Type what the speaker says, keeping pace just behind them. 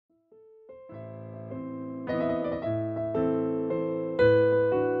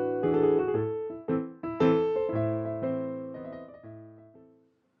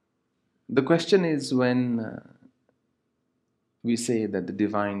The question is when we say that the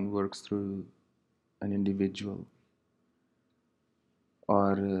divine works through an individual,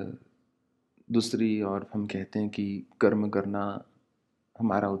 और दूसरी और हम कहते हैं कि कर्म करना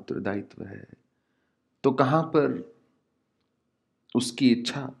हमारा उत्तरदायित्व है, तो कहाँ पर उसकी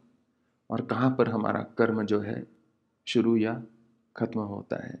इच्छा और कहाँ पर हमारा कर्म जो है शुरू या खत्म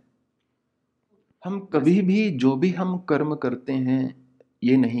होता है। हम कभी भी जो भी हम कर्म करते हैं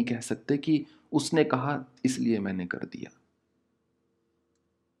ये नहीं कह सकते कि उसने कहा इसलिए मैंने कर दिया।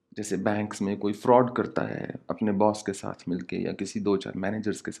 जैसे बैंक्स में कोई फ्रॉड करता है अपने बॉस के साथ मिलके या किसी दो चार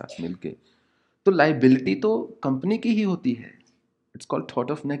मैनेजर्स के साथ मिलके, तो लाइबिलिटी तो कंपनी की ही होती है। It's called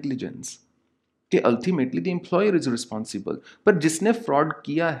thought of negligence कि ultimately the employer is responsible. पर जिसने फ्रॉड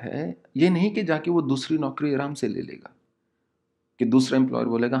किया है ये नहीं कि जाके वो दूसरी नौकरी आराम से ले लेगा, कि दूसरा एम्प्लॉयर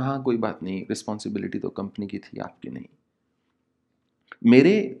बोलेगा हाँ कोई बात नहीं, रिस्पॉन्सिबिलिटी तो कंपनी की थी आपकी नहीं।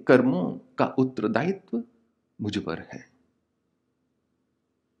 मेरे कर्मों का उत्तरदायित्व मुझ पर है।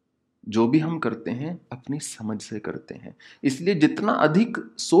 जो भी हम करते हैं अपनी समझ से करते हैं, इसलिए जितना अधिक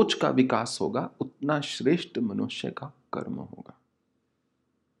सोच का विकास होगा उतना श्रेष्ठ मनुष्य का कर्म होगा,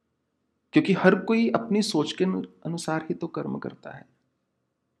 क्योंकि हर कोई अपनी सोच के अनुसार ही तो कर्म करता है।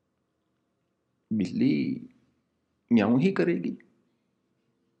 बिल्ली म्याऊं ही करेगी,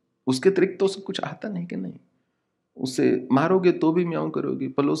 उसके अतिरिक्त तो उसे कुछ आता नहीं कि नहीं। उसे मारोगे तो भी म्याऊं करोगे,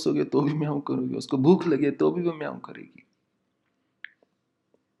 पलोसोगे तो भी म्याऊं करोगे, उसको भूख लगे तो भी वो म्याऊं करेगी।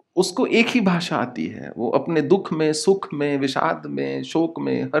 उसको एक ही भाषा आती है, वो अपने दुख में, सुख में, विषाद में, शोक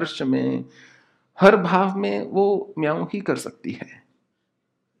में, हर्ष में, हर भाव में वो म्याऊं ही कर सकती है।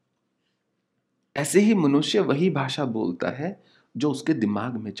 ऐसे ही मनुष्य वही भाषा बोलता है जो उसके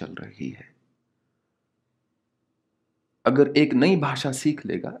दिमाग में चल रही है। अगर एक नई भाषा सीख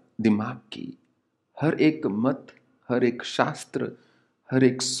लेगा दिमाग की, हर एक मत, हर एक शास्त्र, हर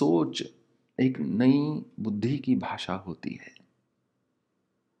एक सोच एक नई बुद्धि की भाषा होती है।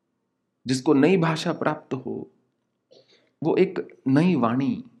 जिसको नई भाषा प्राप्त हो वो एक नई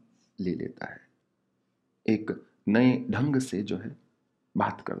वाणी ले लेता है, एक नए ढंग से जो है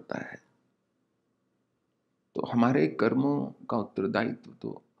बात करता है। तो हमारे कर्मों का उत्तरदायित्व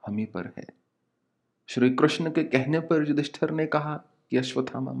तो हम ही पर है। श्री कृष्ण के कहने पर युधिष्ठिर ने कहा कि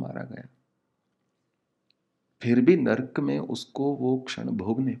अश्वत्थामा मारा गया, फिर भी नरक में उसको वो क्षण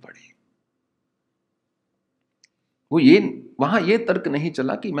भोगने पड़े। वो ये वहां ये तर्क नहीं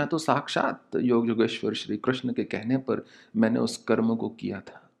चला कि मैं तो साक्षात योग योगेश्वर श्री कृष्ण के कहने पर मैंने उस कर्म को किया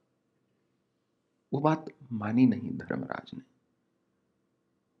था। वो बात मानी नहीं धर्मराज ने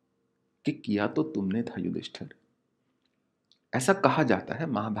कि किया तो तुमने था युधिष्ठिर। ऐसा कहा जाता है,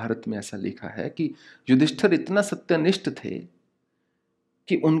 महाभारत में ऐसा लिखा है कि युधिष्ठिर इतना सत्यनिष्ठ थे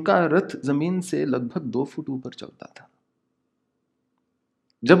कि उनका रथ जमीन से लगभग 2 फुट ऊपर चलता था।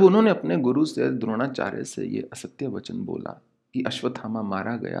 जब उन्होंने अपने गुरु से द्रोणाचार्य से ये असत्य वचन बोला कि अश्वत्थामा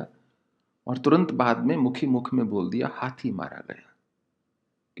मारा गया, और तुरंत बाद में मुखी मुख में बोल दिया हाथी मारा गया,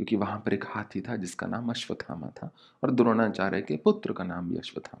 क्योंकि वहां पर एक हाथी था जिसका नाम अश्वत्थामा था और द्रोणाचार्य के पुत्र का नाम भी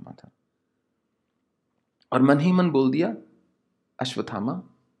अश्वत्थामा था, और मन ही मन बोल दिया अश्वत्थामा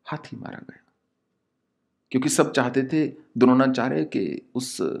हाथी मारा गया, क्योंकि सब चाहते थे द्रोणाचार्य के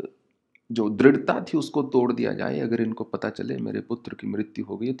उस जो दृढ़ता थी उसको तोड़ दिया जाए। अगर इनको पता चले मेरे पुत्र की मृत्यु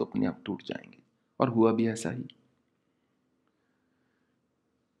हो गई तो अपने आप टूट जाएंगे, और हुआ भी ऐसा ही।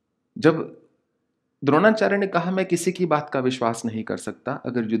 जब द्रोणाचार्य ने कहा मैं किसी की बात का विश्वास नहीं कर सकता,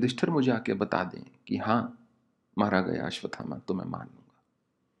 अगर युधिष्ठिर मुझे आके बता दें कि हां मारा गया अश्वत्थामा तो मैं मान लूंगा।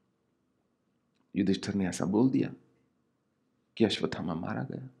 युधिष्ठिर ने ऐसा बोल दिया कि अश्वत्थामा मारा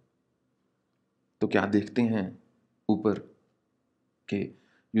गया। तो क्या देखते हैं ऊपर के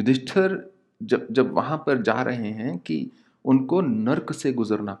युधिष्ठिर जब जब वहां पर जा रहे हैं कि उनको नर्क से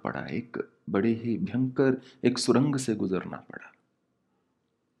गुजरना पड़ा, एक बड़े ही भयंकर एक सुरंग से गुजरना पड़ा,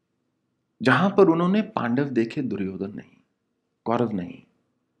 जहां पर उन्होंने पांडव देखे, दुर्योधन नहीं, कौरव नहीं।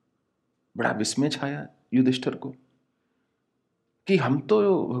 बड़ा विस्मय छाया युधिष्ठिर को कि हम तो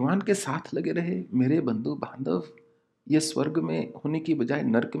भगवान के साथ लगे रहे, मेरे बंधु बांधव ये स्वर्ग में होने की बजाय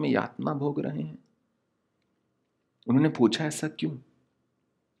नर्क में यातना भोग रहे हैं। उन्होंने पूछा ऐसा क्यों?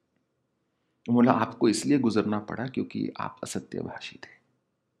 बोला आपको इसलिए गुजरना पड़ा क्योंकि आप असत्यभाषी थे।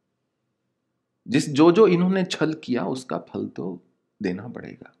 जिस जो जो इन्होंने छल किया उसका फल तो देना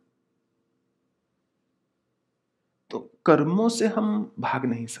पड़ेगा। तो कर्मों से हम भाग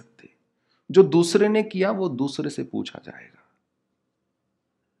नहीं सकते। जो दूसरे ने किया वो दूसरे से पूछा जाएगा।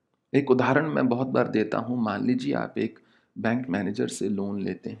 एक उदाहरण मैं बहुत बार देता हूं। मान लीजिए आप एक बैंक मैनेजर से लोन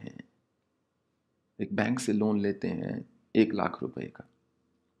लेते हैं, एक बैंक से लोन लेते हैं 1 लाख रुपए का।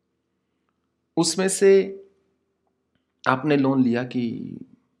 उसमें से आपने लोन लिया कि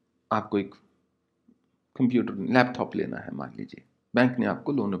आपको एक कंप्यूटर लैपटॉप लेना है, मान लीजिए बैंक ने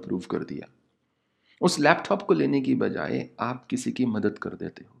आपको लोन अप्रूव कर दिया। उस लैपटॉप को लेने की बजाय आप किसी की मदद कर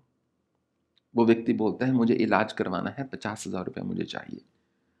देते हो। वो व्यक्ति बोलता है मुझे इलाज करवाना है, 50,000 रुपये मुझे चाहिए।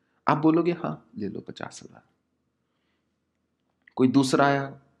 आप बोलोगे हाँ ले लो 50,000। कोई दूसरा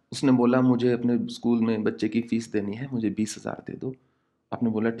आया, उसने बोला मुझे अपने स्कूल में बच्चे की फीस देनी है, मुझे 20,000 दे दो। आपने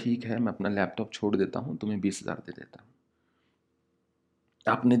बोला ठीक है, मैं अपना लैपटॉप छोड़ देता हूँ, तुम्हें 20,000 दे देता हूँ।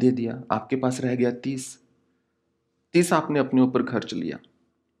 आपने दे दिया, आपके पास रह गया 30 आपने अपने ऊपर खर्च लिया।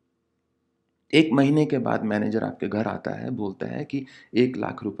 एक महीने के बाद मैनेजर आपके घर आता है, बोलता है कि 1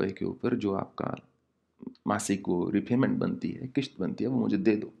 लाख रुपए के ऊपर जो आपका मासिक को रिपेमेंट बनती है, किश्त बनती है, वो मुझे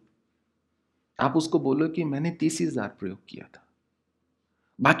दे दो। आप उसको बोलो कि मैंने 30,000 प्रयोग किया था,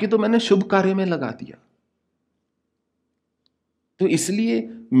 बाकी तो मैंने शुभ कार्य में लगा दिया, तो इसलिए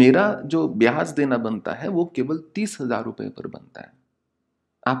मेरा जो ब्याज देना बनता है वो केवल 30,000 रुपए पर बनता है।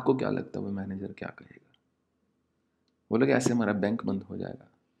 आपको क्या लगता है वो मैनेजर क्या कहेगा? बोलेगा ऐसे हमारा बैंक बंद हो जाएगा,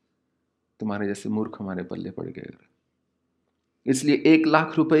 तुम्हारे जैसे मूर्ख हमारे पल्ले पड़ गए, इसलिए 1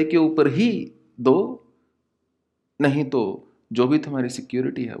 लाख रुपए के ऊपर ही दो, नहीं तो जो भी तुम्हारी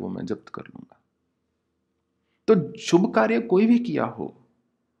सिक्योरिटी है वो मैं जब्त कर लूंगा। तो शुभ कार्य कोई भी किया हो,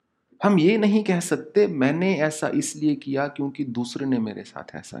 हम ये नहीं कह सकते मैंने ऐसा इसलिए किया क्योंकि दूसरे ने मेरे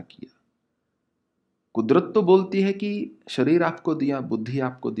साथ ऐसा किया। कुदरत तो बोलती है कि शरीर आपको दिया, बुद्धि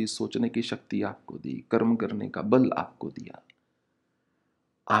आपको दी, सोचने की शक्ति आपको दी, कर्म करने का बल आपको दिया।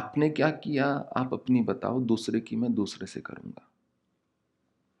 आपने क्या किया आप अपनी बताओ, दूसरे की मैं दूसरे से करूंगा।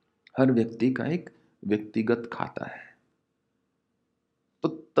 हर व्यक्ति का एक व्यक्तिगत खाता है। तो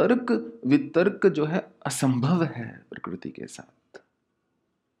तर्क वितर्क जो है असंभव है प्रकृति के साथ।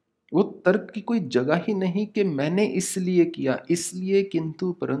 वो तर्क की कोई जगह ही नहीं कि मैंने इसलिए किया, इसलिए,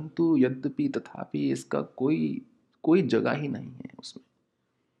 किंतु परंतु यद्यपि तथापि, इसका कोई कोई जगह ही नहीं है उसमें।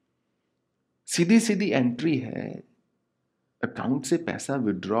 सीधी सीधी एंट्री है, अकाउंट से पैसा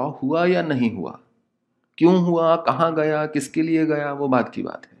विड्रॉ हुआ या नहीं हुआ, क्यों हुआ, कहां गया, किसके लिए गया, वो बात की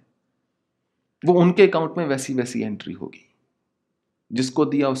बात है। वो उनके अकाउंट में वैसी वैसी एंट्री होगी, जिसको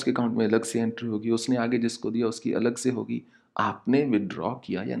दिया उसके अकाउंट में अलग से एंट्री होगी, उसने आगे जिसको दिया उसकी अलग से होगी। आपने विड्रॉ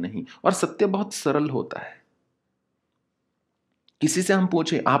किया या नहीं। और सत्य बहुत सरल होता है। किसी से हम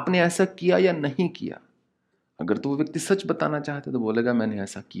पूछे आपने ऐसा किया या नहीं किया, अगर तो वो व्यक्ति सच बताना चाहता तो बोलेगा मैंने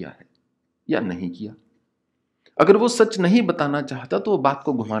ऐसा किया है या नहीं किया। अगर वो सच नहीं बताना चाहता तो वो बात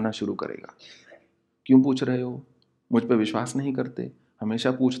को घुमाना शुरू करेगा। क्यों पूछ रहे हो, मुझ पर विश्वास नहीं करते,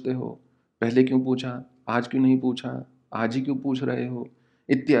 हमेशा पूछते हो, पहले क्यों पूछा, आज क्यों नहीं पूछा, आज ही क्यों पूछ रहे हो,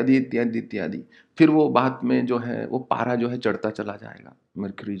 इत्यादि इत्यादि इत्यादि। फिर वो बात में जो है वो पारा जो है चढ़ता चला जाएगा,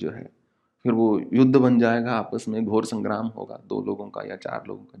 मरकरी जो है, फिर वो युद्ध बन जाएगा, आपस में घोर संग्राम होगा, 2 लोगों का या 4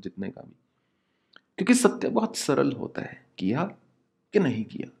 लोगों का, जितने का भी। क्योंकि सत्य बहुत सरल होता है, किया कि नहीं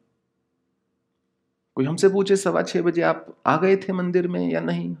किया। कोई हमसे पूछे 6:15 आप आ गए थे मंदिर में या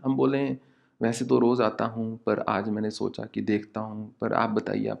नहीं, हम बोले वैसे तो रोज आता हूं पर आज मैंने सोचा कि देखता हूं, पर आप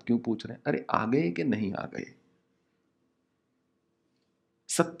बताइए आप क्यों पूछ रहे हैं। अरे आ गए कि नहीं आ गए।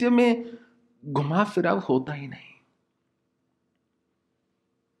 सत्य में घुमा फिराव होता ही नहीं।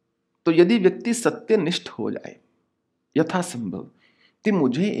 तो यदि व्यक्ति सत्यनिष्ठ हो जाए यथासंभव, तो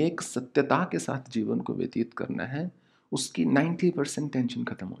मुझे एक सत्यता के साथ जीवन को व्यतीत करना है, उसकी 90% टेंशन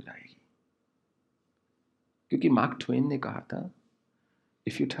खत्म हो जाएगी। क्योंकि मार्क ट्वेन ने कहा था,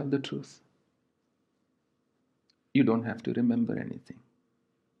 if you tell the truth you don't have to remember anything.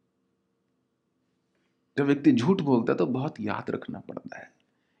 जब व्यक्ति झूठ बोलता है तो बहुत याद रखना पड़ता है,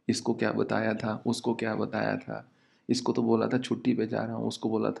 इसको क्या बताया था, उसको क्या बताया था, इसको तो बोला था छुट्टी पे जा रहा हूँ, उसको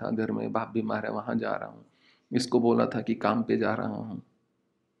बोला था घर में बाप बीमार है वहां जा रहा हूँ, इसको बोला था कि काम पे जा रहा हूँ।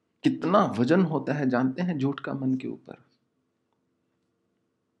 कितना वजन होता है जानते हैं झूठ का मन के ऊपर।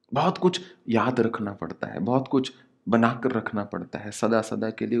 बहुत कुछ याद रखना पड़ता है, बहुत कुछ बनाकर रखना पड़ता है, सदा सदा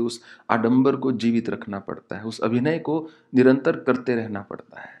के लिए उस आडंबर को जीवित रखना पड़ता है, उस अभिनय को निरंतर करते रहना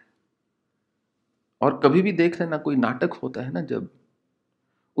पड़ता है। और कभी भी देख लेना कोई नाटक होता है ना, जब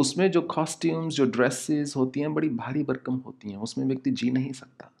उसमें जो कॉस्ट्यूम्स जो ड्रेसेस होती हैं बड़ी भारी भरकम होती हैं, उसमें व्यक्ति जी नहीं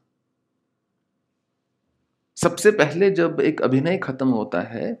सकता। सबसे पहले जब एक अभिनय खत्म होता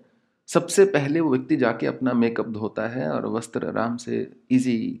है, सबसे पहले वो व्यक्ति जाके अपना मेकअप धोता है और वस्त्र आराम से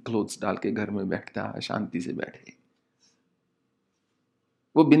इजी क्लोथ्स डाल के घर में बैठता है, शांति से बैठे।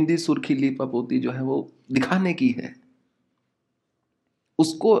 वो बिंदी सुर्खी लीपा पोती जो है वो दिखाने की है,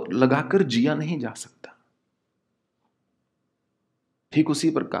 उसको लगाकर जिया नहीं जा सकता। ठीक उसी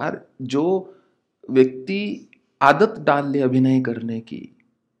प्रकार जो व्यक्ति आदत डाल ले अभिनय करने की,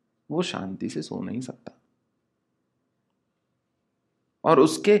 वो शांति से सो नहीं सकता, और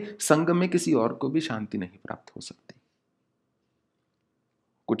उसके संग में किसी और को भी शांति नहीं प्राप्त हो सकती।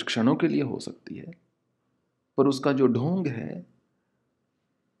 कुछ क्षणों के लिए हो सकती है, पर उसका जो ढोंग है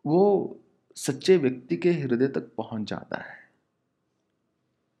वो सच्चे व्यक्ति के हृदय तक पहुंच जाता है।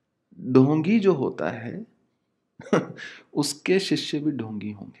 ढोंगी जो होता है उसके शिष्य भी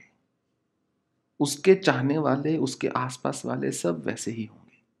ढोंगी होंगे, उसके चाहने वाले, उसके आसपास वाले सब वैसे ही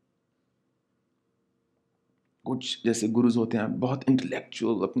होंगे। कुछ जैसे गुरुज होते हैं बहुत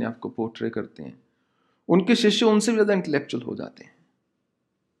इंटेलेक्चुअल, अपने आप को पोर्ट्रे करते हैं, उनके शिष्य उनसे भी ज्यादा इंटेलेक्चुअल हो जाते हैं।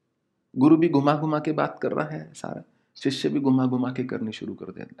 गुरु भी घुमा घुमा के बात कर रहा है सारा, शिष्य भी घुमा घुमा के करनी शुरू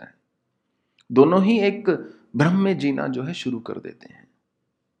कर देता है। दोनों ही एक भ्रम में जीना जो है शुरू कर देते हैं।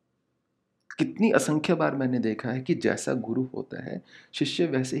 कितनी असंख्य बार मैंने देखा है कि जैसा गुरु होता है शिष्य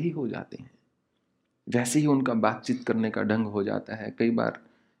वैसे ही हो जाते हैं, वैसे ही उनका बातचीत करने का ढंग हो जाता है। कई बार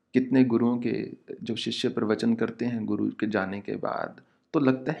कितने गुरुओं के जो शिष्य प्रवचन करते हैं गुरु के जाने के बाद, तो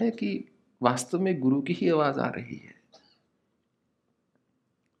लगता है कि वास्तव में गुरु की ही आवाज आ रही है।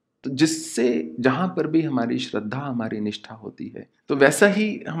 तो जिससे जहां पर भी हमारी श्रद्धा, हमारी निष्ठा होती है, तो वैसा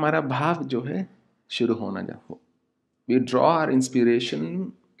ही हमारा भाव जो है शुरू होना हो। We draw our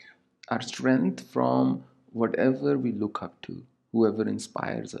inspiration, our strength from whatever we look up to, whoever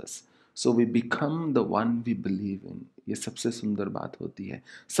inspires us, so we become the one we believe in। ये सबसे सुंदर बात होती है।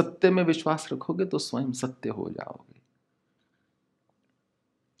 सत्य में विश्वास रखोगे तो स्वयं सत्य हो जाओगे।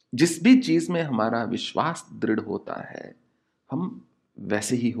 जिस भी चीज में हमारा विश्वास दृढ़ होता है हम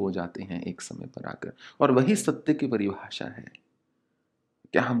वैसे ही हो जाते हैं एक समय पर आकर। और वही सत्य की परिभाषा है,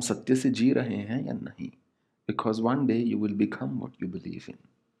 क्या हम सत्य से जी रहे हैं या नहीं। Because one day you will become what you believe in,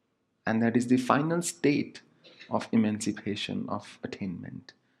 and that is the final state of emancipation, of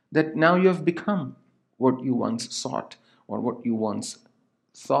attainment, that now you have become what you once sought, or what you once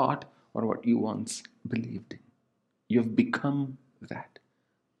thought, or what you once believed in। You have become that।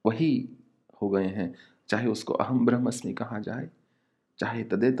 वही हो गए हैं, चाहे उसको अहम ब्रह्मस्मि कहा जाए, चाहे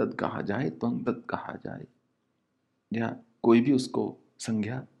तदे तद कहा जाए, त्वं तत् कहा जाए, या कोई भी उसको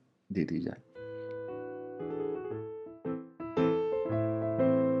संज्ञा दे दी जाए।